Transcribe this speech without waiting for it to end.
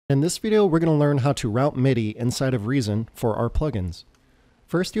In this video, we're going to learn how to route MIDI inside of Reason for our plugins.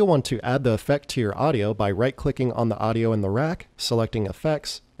 First, you'll want to add the effect to your audio by right-clicking on the audio in the rack, selecting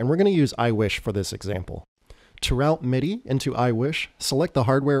Effects, and we're going to use I Wish for this example. To route MIDI into I Wish, select the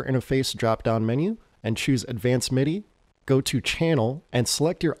Hardware Interface drop-down menu and choose Advanced MIDI, go to Channel and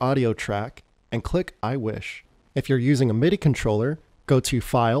select your audio track and click I Wish. If you're using a MIDI controller, go to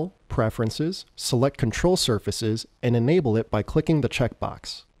File, Preferences, select Control Surfaces, and enable it by clicking the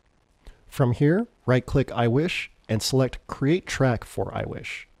checkbox. From here, right-click I Wish and select Create Track for I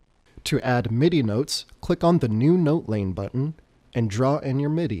Wish. To add MIDI notes, click on the New Note Lane button and draw in your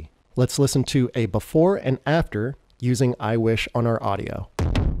MIDI. Let's listen to a before and after using I Wish on our audio.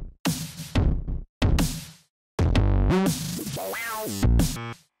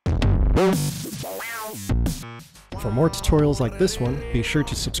 For more tutorials like this one, be sure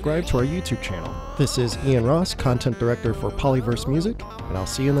to subscribe to our YouTube channel. This is Ian Ross, Content Director for Polyverse Music, and I'll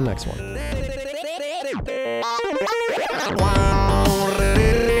see you in the next one.